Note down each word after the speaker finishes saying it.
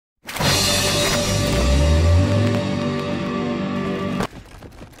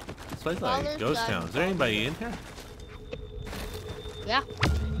This place is like a ghost town. Is there anybody in here? Yeah.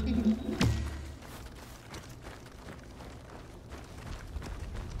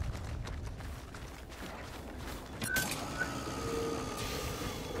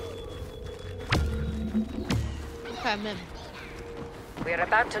 Okay, I'm in. We're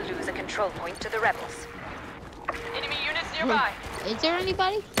about to lose a control point to the rebels. Enemy units nearby. Is there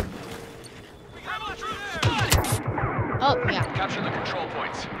anybody? Oh, yeah. Capture the control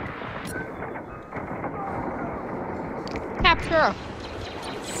points. Capture.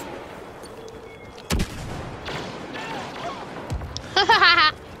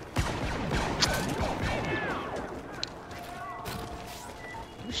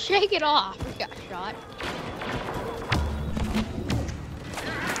 Shake it off. We got shot.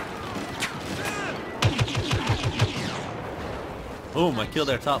 Boom, I killed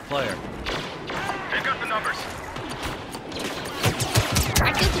their top player. Take out the numbers.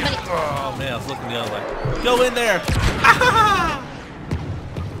 I killed somebody. Oh man, I was looking the other way. Go in there!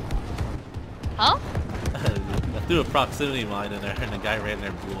 Huh? I threw a proximity mine in there and the guy ran there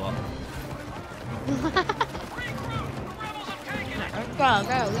and blew up. Go.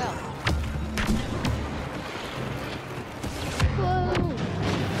 Whoa.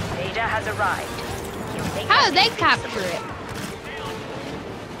 Data has arrived. How did they capture it?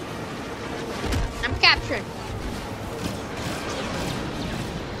 I'm captured.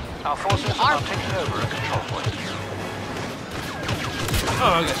 Our forces are taking over a control point.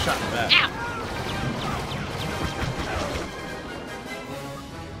 Oh, I got shot in the back. Ow!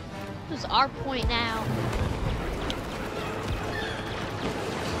 This is our point now.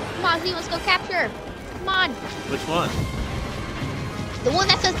 Come on, Z, let's go capture. Come on. Which one? The one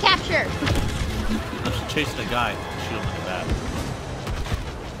that says capture. I'm just chasing a guy. Shoot him in the back.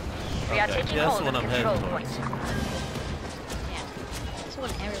 We are Okay, taking yeah, that's hold the one of I'm control heading point. towards. Yeah. That's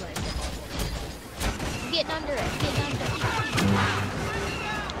what everybody's doing. Getting under it. Getting under it.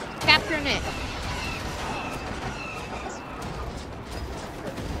 Capturing it.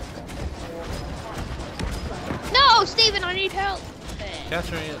 No, Steven, I need help.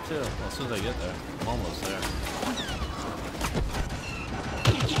 Capturing it too. Well, as soon as I get there. I'm almost there.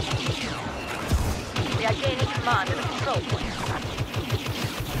 We are gaining command of the control point.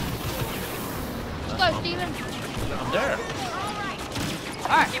 Let's go, Steven. I'm there.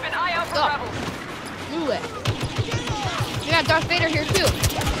 Alright. Keep an eye out for Go. rebels. Do it. We got Darth Vader here too.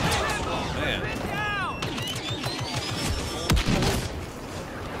 Man.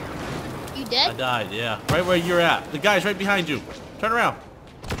 You I dead? died, yeah. Right where you're at. The guy's right behind you. Turn around.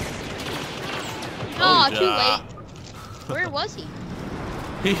 Oh, yeah. too late. Where was he?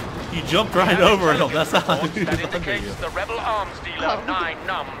 He jumped right over him. That's how he was That under indicates you. the rebel arms dealer Oh. 9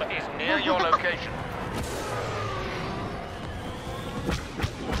 Numb is near your location.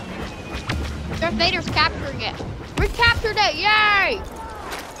 Darth Vader's capturing it. We captured it! Yay!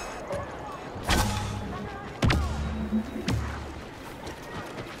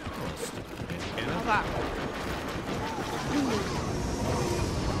 Okay.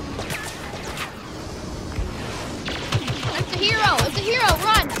 It's a hero! It's a hero!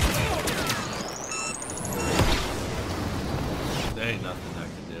 Run! There ain't nothing I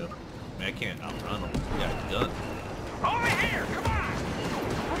can do. I mean, I can't outrun him. Yeah, done. Over here, come on!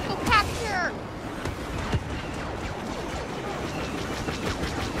 Let's go capture!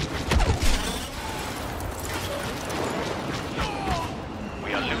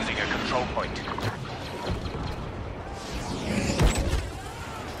 We are losing a control point.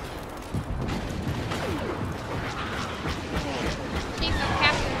 Steven, I'm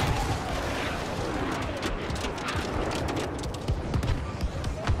capturing it.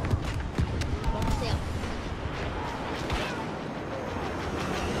 Don't sail.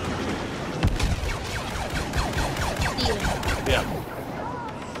 Steven, Yeah.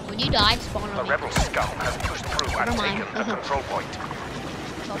 when you die, spawn A on me. rebel scum has pushed through and Never mind. taken a control point.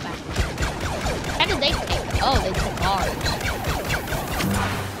 Go back. How did they take? Oh, they took ours.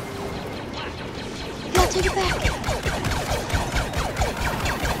 Go take it back.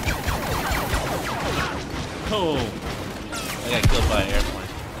 Oh. I got killed by an airplane.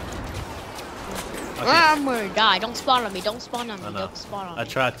 Okay. I'm gonna die. Don't spawn on me. Don't spawn on me. I know. Don't spawn on I me.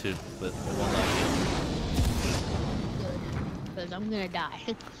 tried to, but it won't let me. Because I'm gonna die.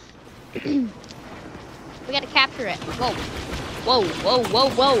 We gotta capture it. Whoa. Whoa, whoa, whoa,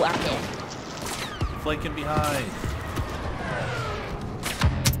 whoa, out there. Flanking behind.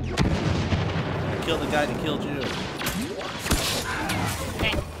 I killed the guy that killed you.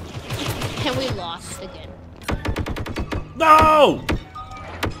 And we lost again. No!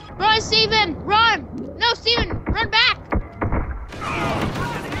 Run, Steven! Run! No, Steven! Run back!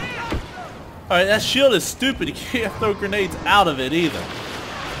 Alright, that shield is stupid. You can't throw grenades out of it either. You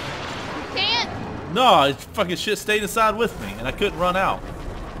can't? No, it fucking shit stayed inside with me, and I couldn't run out.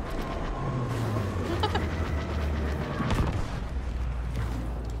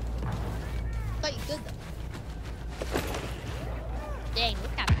 Thought you could though. Dang, we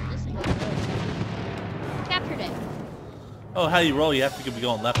captured this thing. Captured it. Oh, how you roll? You have to be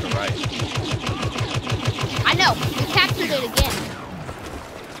going left or right. I know. We captured it again.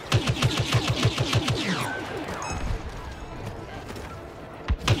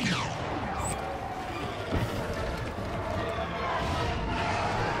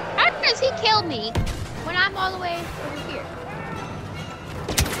 How does he kill me when I'm all the way over here?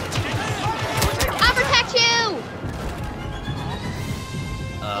 I'll protect you!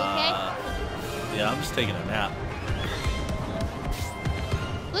 Okay? Yeah, I'm just taking a nap.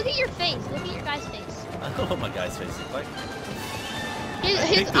 Look at your face. Look at your guy's face. I don't know what my guy's face looks like.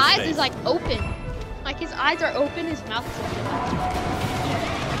 His eyes is like open. Like his eyes are open, his mouth is open.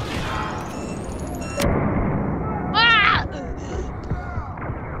 Ah!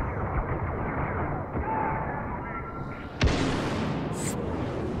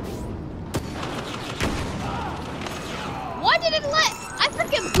 Why did it let? I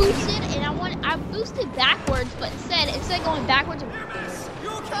freaking boosted and I boosted backwards, but instead of going backwards, you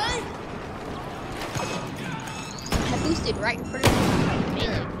okay? I boosted right in front of me.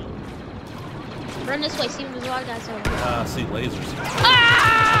 Melee. Run this way, see when there's a lot of guys over here. I see lasers.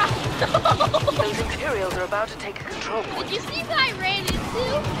 Ah! Those Imperials are about to take control point. Did you see who I ran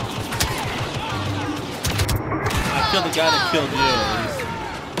into? I killed the guy that killed you.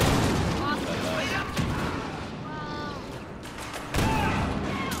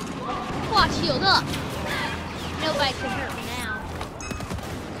 Watch, shield up. Nobody can hurt me now.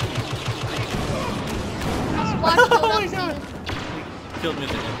 Watch, shield up, Steven. Killed me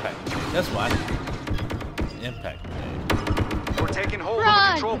with the impact. That's why. Impact. We're taking hold of Run.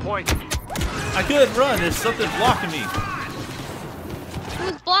 the control point. I couldn't run. There's something blocking me.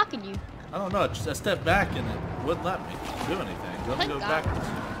 Who's blocking you? I don't know. Just I stepped back and it wouldn't let me do anything. Let me go backwards.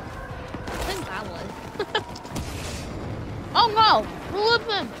 I think I was. Oh no! We're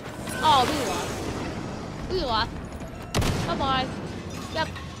him. Oh, we lost. We lost. Bye-bye. Yep.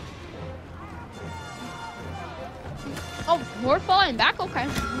 Oh, we're falling back? Okay.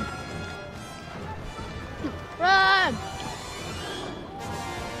 Run!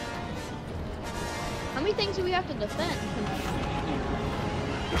 How many things do we have to defend?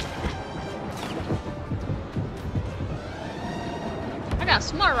 I got a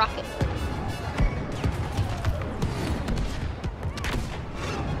smart rocket.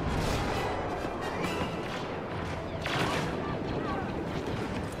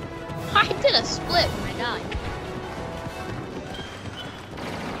 I did a split when I died.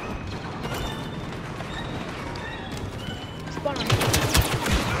 Spawn on me.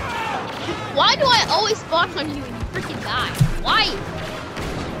 Why do I always spawn on you and you freaking die? Why?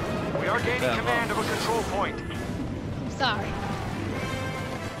 We are gaining Yeah, command of a control point. I'm sorry.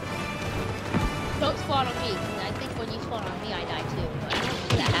 Don't spawn on me, because I think when you spawn on me, I die too. But I don't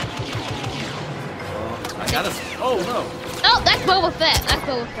see that happening. I got us. Oh no. Oh, that's Boba Fett. That's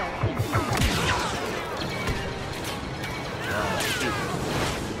Boba Fett.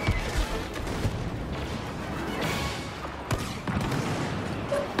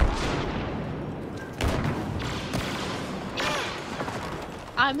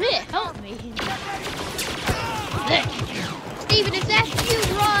 I'm hit. Help me. Steven, if that's you,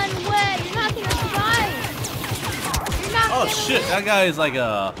 run away. You're not gonna survive. You're not Oh gonna shit! That guy is like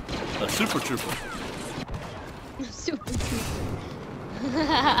a super trooper. Super trooper.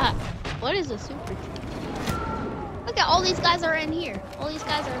 What is a super trooper? Look at all these guys are in here. All these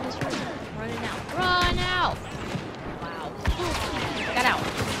guys are in this room. Running out. Run out. Wow. Got out.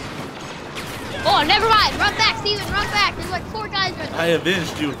 Oh, never mind. Run back, Steven. Run back. There's like 4 guys right there. I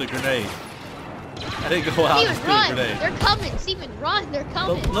avenged you with a grenade. I didn't go out Steven, just with a run. grenade. They're coming. Steven, run. They're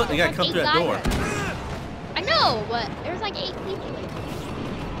coming. Look, they gotta There's come like through that 8 door. guys right there. I know, but there's like 8 people.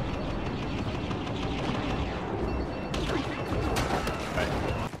 Alright.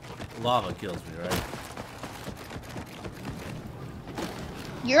 Lava kills me, right?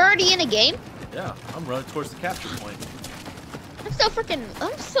 You're already in a game? Yeah, I'm running towards the capture point. I'm so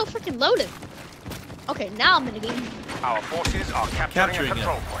freaking loaded. Okay, now I'm in a game. Our forces are capturing a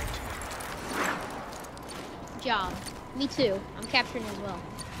control point. Good job. Me too. I'm capturing as well.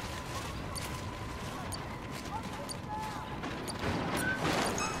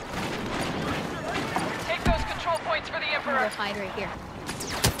 Take those control points for the I'm gonna Emperor. go hide right here.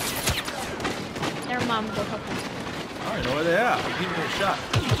 Never mind, I'm gonna go help them. I don't know where they are. I'm giving it a shot.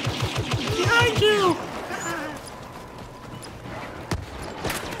 Behind you!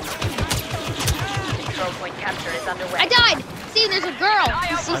 Control point capture is underway. I died! See, there's a girl.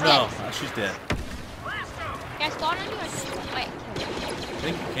 She's I know. dead. She's dead. Can I spawn on you? Or wait, kill you. I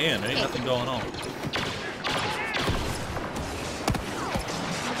think you can. There ain't nothing going on.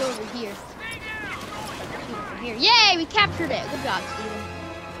 I'll go over here. Over here. Yay! We captured it. Good job, Steven.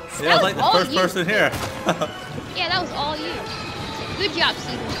 Yeah, I was like the all first you. person here. Yeah, that was all you. Good job,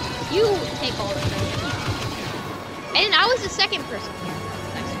 Steven. You take all the credit. And I was the second person here.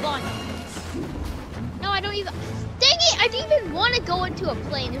 I spawned. No, I don't even. Dang it! I didn't even want to go into a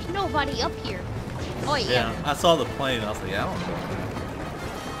plane. There's nobody up here. Oh wait, yeah. I saw the plane and I was like, yeah, I don't know.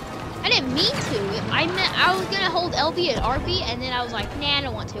 I didn't mean to. I was gonna hold LB and RB, and then I was like, nah, I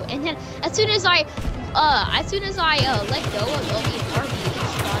don't want to. And then as soon as I let go of LB and RB, it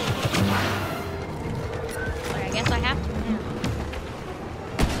spawned. But I guess I have to now.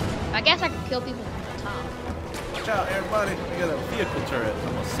 I guess I can kill people from the top. Watch out, everybody. We got a vehicle turret.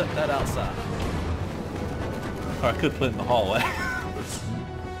 I'm gonna set that outside. Or I could put it in the hallway.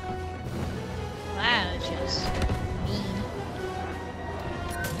 Wow, it's just mean.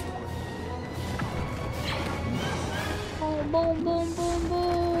 Boom, boom, boom, boom,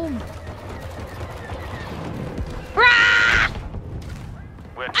 boom. Rah!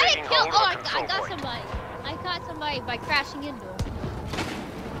 We're I taking didn't kill. hold Oh, of I control got point. somebody. I got somebody by crashing into him.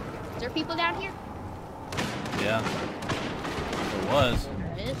 Is there people down here? Yeah. There was.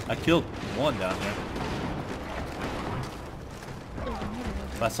 There is. I killed one down there.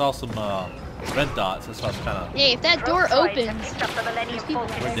 I saw some red dots. That's why I was kind of. Hey, if that door Drones have opens, picked up the Millennium there's people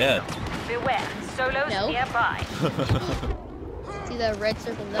Falcon. We're dead. Beware, solos No. nearby. see the red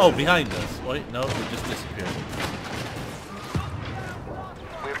circle there. Oh, behind us. Wait, no, it just disappeared.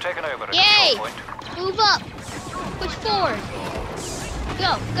 We've taken over the Yay! control point. Move up. Push forward.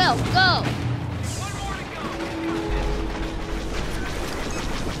 Go, go, go.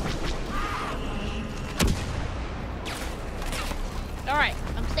 All right,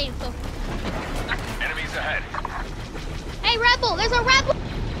 I'm staying focused. Enemies ahead. Hey, rebel! There's a rebel!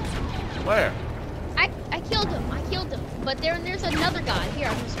 Where? I killed him. I killed him. But there's another guy here.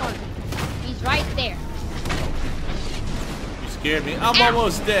 I'm just going. He's right there. You scared me. I'm Ow.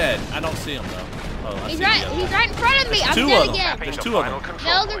 almost dead. I don't see him though. Oh, I He's see right. the other He's one. right in front of me. I'm two dead of them. again. There's The two of final them.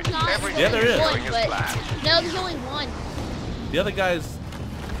 control No, there's point. not. Everything Yeah, there is. One, going as but planned. no, there's only one. The other guy's.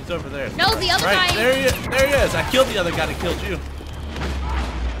 He's over there. No, the other right. guy- There he is. There he is. I killed the other guy that killed you.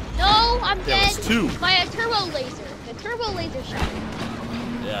 No, I'm There dead. was two. By a turbo laser. The turbo laser shot.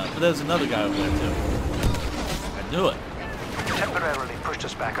 Yeah, but there's another guy over there too. I knew it. Temporarily pushed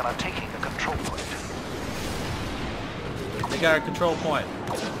us back and are taking a control point. They got a control point.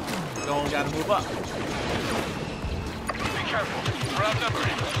 Going, gotta move up. Be careful. We're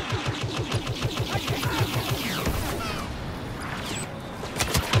outnumbered.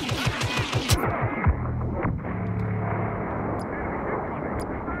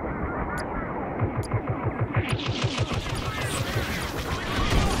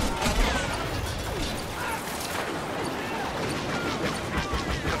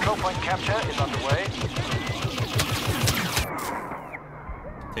 Control point capture is underway.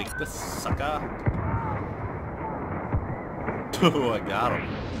 Take this sucker. Oh, I got him.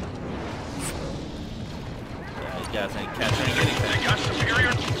 Yeah, you guys ain't catching anything. Got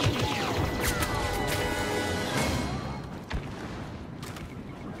superior.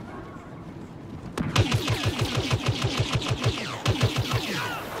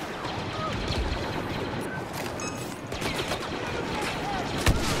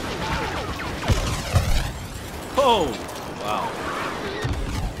 Oh, wow.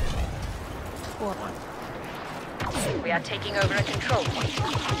 We are taking over a control point.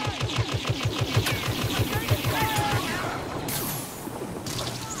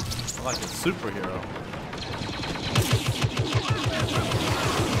 I'm like a superhero.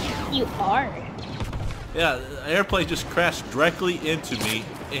 You are. Yeah, the airplane just crashed directly into me,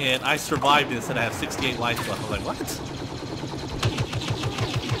 and I survived it and said I have 68 lives left. I was like, what?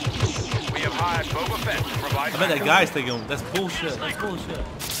 We have hired Boba Fett to provide. I bet that guy's thinking, that's bullshit, that's bullshit.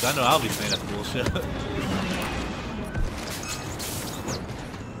 So I know I'll be saying that's bullshit.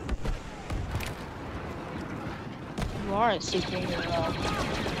 You are a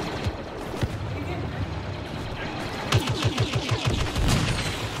superhero.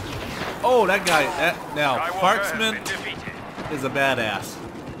 Oh, that guy, now, Skywalker Parksman has been defeated. is a badass.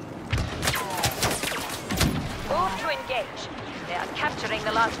 Move to engage. They are capturing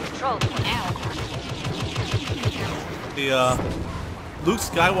the last control point. Luke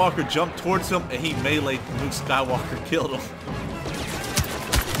Skywalker jumped towards him and he meleeed Luke Skywalker, killed him.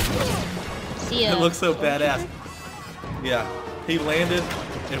 see It looks so stormtrooper? badass. Yeah, he landed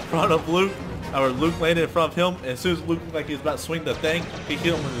in front of Luke, or Luke landed in front of him, and as soon as Luke looked like he was about to swing the thing, he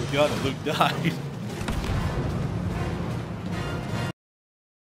hit him with his gun and Luke died.